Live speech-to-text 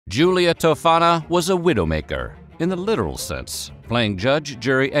Giulia Tofana was a widowmaker, in the literal sense, playing judge,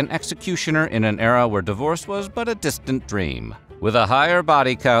 jury, and executioner in an era where divorce was but a distant dream. With a higher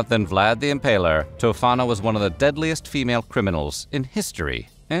body count than Vlad the Impaler, Tofana was one of the deadliest female criminals in history,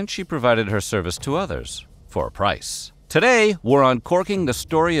 and she provided her service to others for a price. Today, we're uncorking the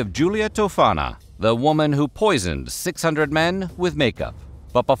story of Giulia Tofana, the woman who poisoned 600 men with makeup.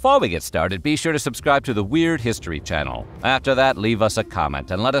 But before we get started, be sure to subscribe to the Weird History channel. After that, leave us a comment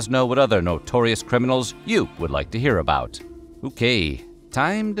and let us know what other notorious criminals you would like to hear about. Okay,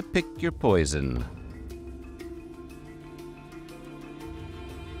 time to pick your poison.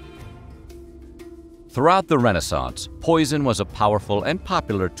 Throughout the Renaissance, poison was a powerful and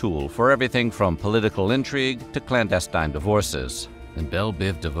popular tool for everything from political intrigue to clandestine divorces. And Belle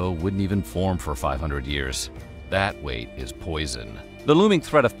Biv DeVoe wouldn't even form for 500 years. That weight is poison. The looming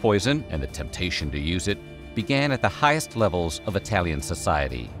threat of poison and the temptation to use it began at the highest levels of Italian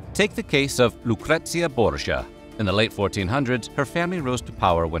society. Take the case of Lucrezia Borgia. In the late 1400s, her family rose to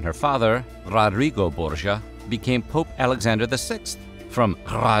power when her father, Rodrigo Borgia, became Pope Alexander VI. From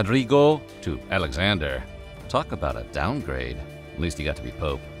Rodrigo to Alexander. Talk about a downgrade. At least he got to be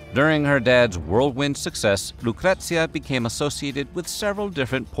Pope. During her dad's whirlwind success, Lucrezia became associated with several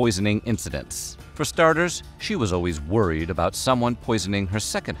different poisoning incidents. For starters, she was always worried about someone poisoning her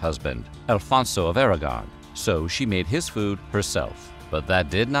second husband, Alfonso of Aragon, so she made his food herself. But that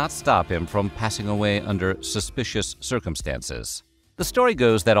did not stop him from passing away under suspicious circumstances. The story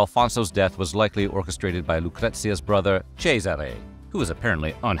goes that Alfonso's death was likely orchestrated by Lucrezia's brother, Cesare, who was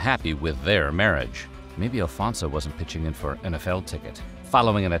apparently unhappy with their marriage. Maybe Alfonso wasn't pitching in for an NFL ticket.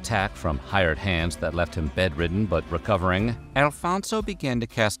 Following an attack from hired hands that left him bedridden but recovering, Alfonso began to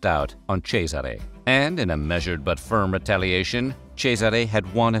cast doubt on Cesare. And in a measured but firm retaliation, Cesare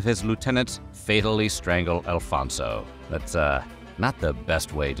had one of his lieutenants fatally strangle Alfonso. That's not the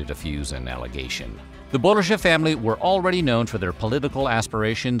best way to defuse an allegation. The Borgia family were already known for their political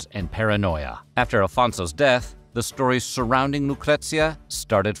aspirations and paranoia. After Alfonso's death, the stories surrounding Lucrezia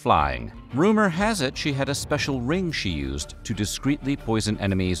started flying. Rumor has it she had a special ring she used to discreetly poison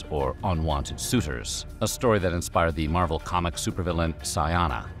enemies or unwanted suitors, a story that inspired the Marvel comic supervillain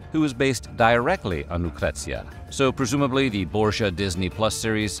Sciana, who is based directly on Lucrezia. So presumably the Borgia Disney Plus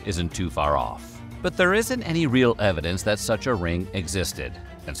series isn't too far off. But there isn't any real evidence that such a ring existed,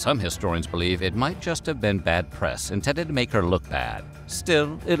 and some historians believe it might just have been bad press intended to make her look bad.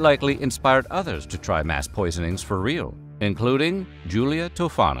 Still, it likely inspired others to try mass poisonings for real, including Giulia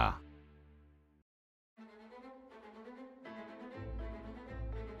Tofana.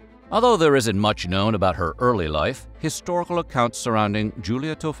 Although there isn't much known about her early life, historical accounts surrounding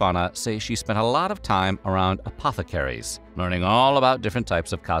Giulia Tofana say she spent a lot of time around apothecaries, learning all about different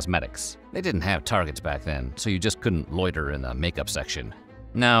types of cosmetics. They didn't have Targets back then, so you just couldn't loiter in the makeup section.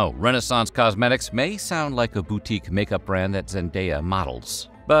 Now, Renaissance cosmetics may sound like a boutique makeup brand that Zendaya models,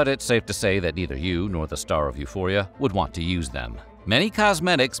 but it's safe to say that neither you nor the star of Euphoria would want to use them. Many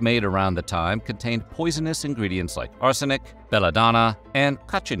cosmetics made around the time contained poisonous ingredients like arsenic, belladonna, and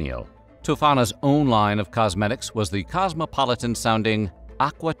cochineal. Tofana's own line of cosmetics was the cosmopolitan-sounding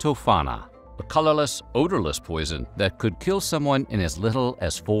Aqua Tofana, a colorless, odorless poison that could kill someone in as little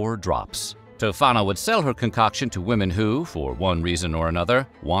as 4 drops. Tofana would sell her concoction to women who, for one reason or another,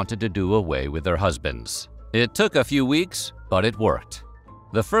 wanted to do away with their husbands. It took a few weeks, but it worked.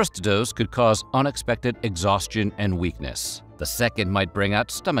 The first dose could cause unexpected exhaustion and weakness. The second might bring out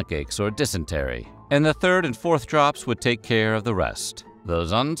stomach aches or dysentery. And the third and fourth drops would take care of the rest.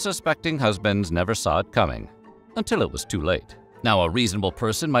 Those unsuspecting husbands never saw it coming, until it was too late. Now, a reasonable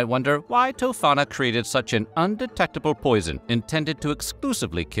person might wonder why Tofana created such an undetectable poison intended to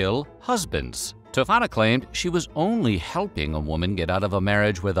exclusively kill husbands. Tofana claimed she was only helping a woman get out of a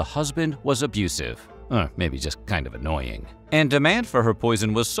marriage where the husband was abusive, or maybe just kind of annoying. And demand for her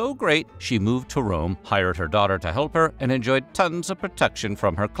poison was so great, she moved to Rome, hired her daughter to help her, and enjoyed tons of protection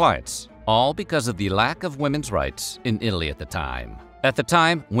from her clients. All because of the lack of women's rights in Italy at the time. At the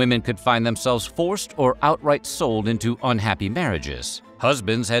time, women could find themselves forced or outright sold into unhappy marriages.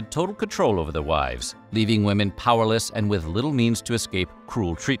 Husbands had total control over their wives, leaving women powerless and with little means to escape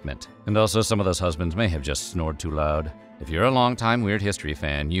cruel treatment. And also, some of those husbands may have just snored too loud. If you're a longtime Weird History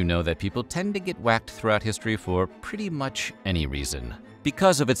fan, you know that people tend to get whacked throughout history for pretty much any reason.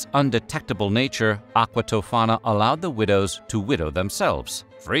 Because of its undetectable nature, Aqua Tofana allowed the widows to widow themselves,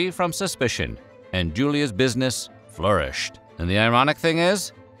 free from suspicion, and Giulia's business flourished. And the ironic thing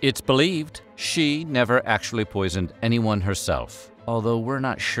is, it's believed she never actually poisoned anyone herself, although we're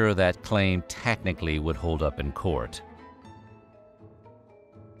not sure that claim technically would hold up in court.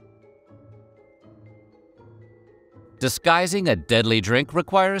 Disguising a deadly drink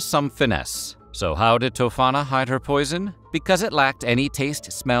requires some finesse. So how did Tofana hide her poison? Because it lacked any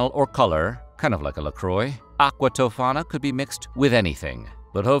taste, smell, or color, kind of like a LaCroix, Aqua Tofana could be mixed with anything.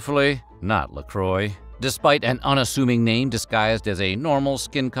 But hopefully, not LaCroix. Despite an unassuming name disguised as a normal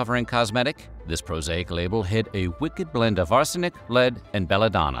skin-covering cosmetic, this prosaic label hid a wicked blend of arsenic, lead, and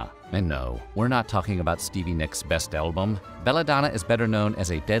belladonna. And no, we're not talking about Stevie Nicks' best album. Belladonna is better known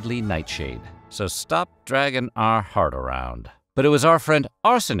as a deadly nightshade. So stop dragging our heart around. But it was our friend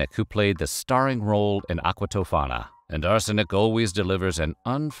Arsenic who played the starring role in Aqua Tofana. And Arsenic always delivers an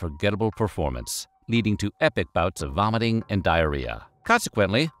unforgettable performance, leading to epic bouts of vomiting and diarrhea.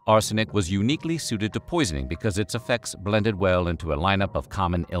 Consequently, arsenic was uniquely suited to poisoning because its effects blended well into a lineup of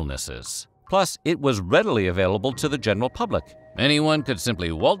common illnesses. Plus, it was readily available to the general public. Anyone could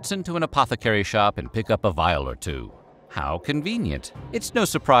simply waltz into an apothecary shop and pick up a vial or two. How convenient. It's no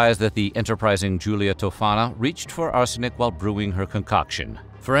surprise that the enterprising Giulia Tofana reached for arsenic while brewing her concoction.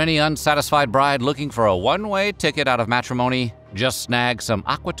 For any unsatisfied bride looking for a one-way ticket out of matrimony, just snag some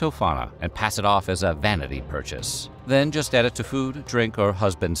Aqua Tofana and pass it off as a vanity purchase. Then just add it to food, drink, or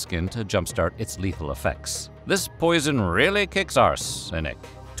husband's skin to jumpstart its lethal effects. This poison really kicks arsenic.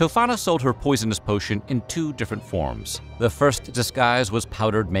 Tofana sold her poisonous potion in two different forms. The first disguise was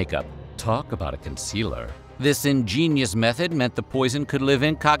powdered makeup. Talk about a concealer. This ingenious method meant the poison could live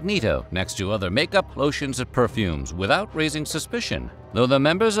incognito next to other makeup, lotions, and perfumes without raising suspicion. Though the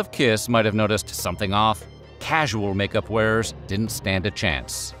members of KISS might have noticed something off, casual makeup wearers didn't stand a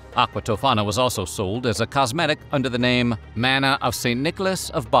chance. Aqua Tofana was also sold as a cosmetic under the name Manna of St.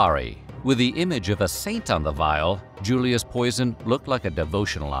 Nicholas of Bari. With the image of a saint on the vial, Giulia's poison looked like a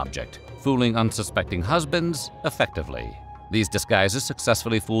devotional object, fooling unsuspecting husbands effectively. These disguises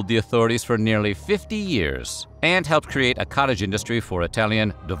successfully fooled the authorities for nearly 50 years and helped create a cottage industry for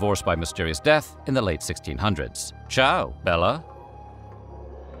Italian divorced by mysterious death in the late 1600s. Ciao, Bella.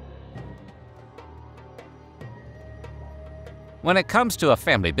 When it comes to a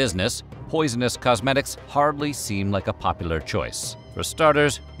family business, poisonous cosmetics hardly seem like a popular choice. For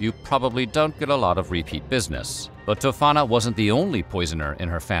starters, you probably don't get a lot of repeat business. But Tofana wasn't the only poisoner in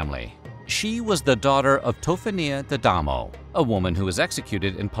her family. She was the daughter of Tofania d'Adamo, a woman who was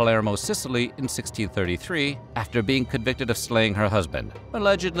executed in Palermo, Sicily in 1633 after being convicted of slaying her husband,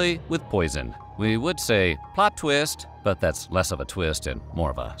 allegedly with poison. We would say plot twist, but that's less of a twist and more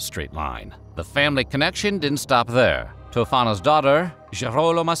of a straight line. The family connection didn't stop there. Tofana's daughter,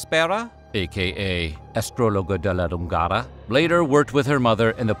 Girolamo Spera, aka Astrologo della Lungara, later worked with her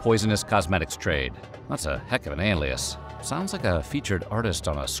mother in the poisonous cosmetics trade. That's a heck of an alias. Sounds like a featured artist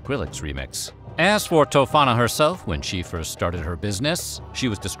on a Skrillex remix. As for Tofana herself, when she first started her business, she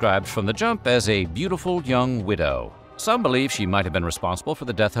was described from the jump as a beautiful young widow. Some believe she might have been responsible for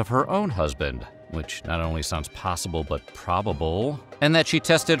the death of her own husband, which not only sounds possible but probable, and that she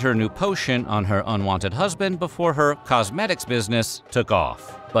tested her new potion on her unwanted husband before her cosmetics business took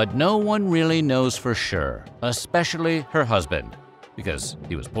off. But no one really knows for sure, especially her husband, because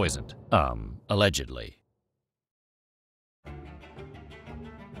he was poisoned. Allegedly.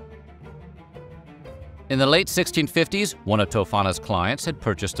 In the late 1650s, one of Tofana's clients had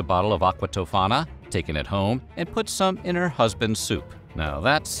purchased a bottle of Aqua Tofana, taken it home, and put some in her husband's soup. Now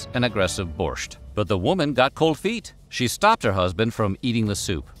that's an aggressive borscht. But the woman got cold feet. She stopped her husband from eating the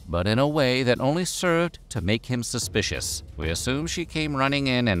soup, but in a way that only served to make him suspicious. We assume she came running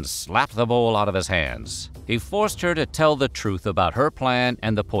in and slapped the bowl out of his hands. He forced her to tell the truth about her plan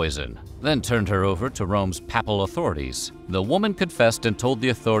and the poison, then turned her over to Rome's papal authorities. The woman confessed and told the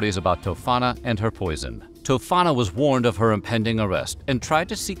authorities about Tofana and her poison. Tofana was warned of her impending arrest and tried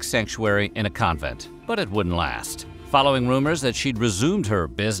to seek sanctuary in a convent, but it wouldn't last. Following rumors that she'd resumed her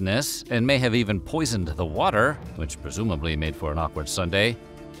business and may have even poisoned the water, which presumably made for an awkward Sunday,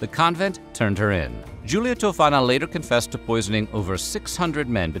 the convent turned her in. Giulia Tofana later confessed to poisoning over 600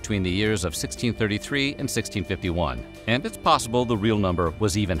 men between the years of 1633 and 1651, and it's possible the real number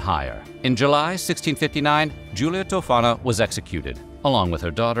was even higher. In July 1659, Giulia Tofana was executed, along with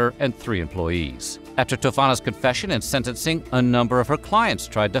her daughter and 3 employees. After Tofana's confession and sentencing, a number of her clients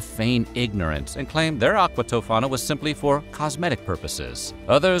tried to feign ignorance and claim their Aqua Tofana was simply for cosmetic purposes.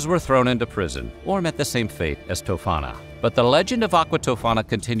 Others were thrown into prison or met the same fate as Tofana. But the legend of Aqua Tofana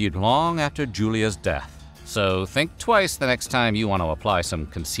continued long after Giulia's death. So think twice the next time you want to apply some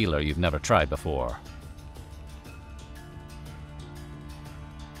concealer you've never tried before.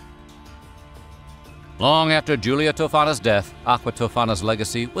 Long after Giulia Tofana's death, Aqua Tofana's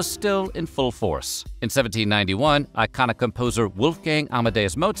legacy was still in full force. In 1791, iconic composer Wolfgang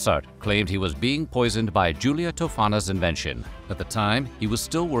Amadeus Mozart claimed he was being poisoned by Giulia Tofana's invention. At the time, he was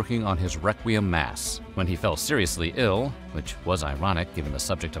still working on his Requiem Mass. When he fell seriously ill, which was ironic given the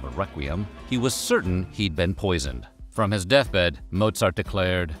subject of a requiem, he was certain he'd been poisoned. From his deathbed, Mozart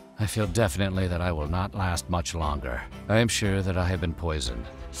declared, "I feel definitely that I will not last much longer. I am sure that I have been poisoned.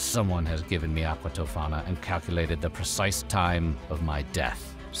 Someone has given me Aqua Tofana and calculated the precise time of my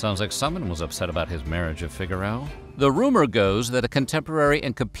death." Sounds like someone was upset about his marriage of Figaro. The rumor goes that a contemporary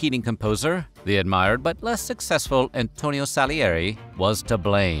and competing composer, the admired but less successful Antonio Salieri, was to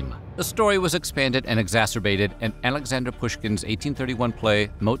blame. The story was expanded and exacerbated in Alexander Pushkin's 1831 play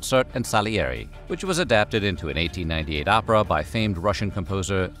Mozart and Salieri, which was adapted into an 1898 opera by famed Russian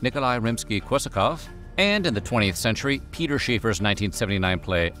composer Nikolai Rimsky-Korsakov, and in the 20th century, Peter Shaffer's 1979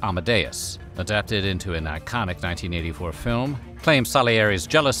 play Amadeus, adapted into an iconic 1984 film, claims Salieri's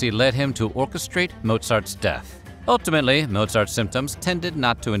jealousy led him to orchestrate Mozart's death. Ultimately, Mozart's symptoms tended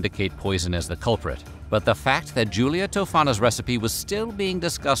not to indicate poison as the culprit, but the fact that Giulia Tofana's recipe was still being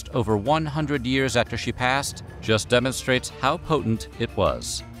discussed over 100 years after she passed just demonstrates how potent it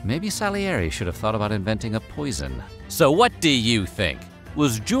was. Maybe Salieri should have thought about inventing a poison. So what do you think?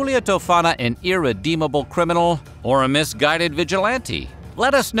 Was Giulia Tofana an irredeemable criminal or a misguided vigilante?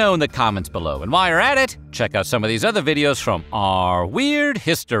 Let us know in the comments below, and while you're at it, check out some of these other videos from our weird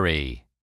history.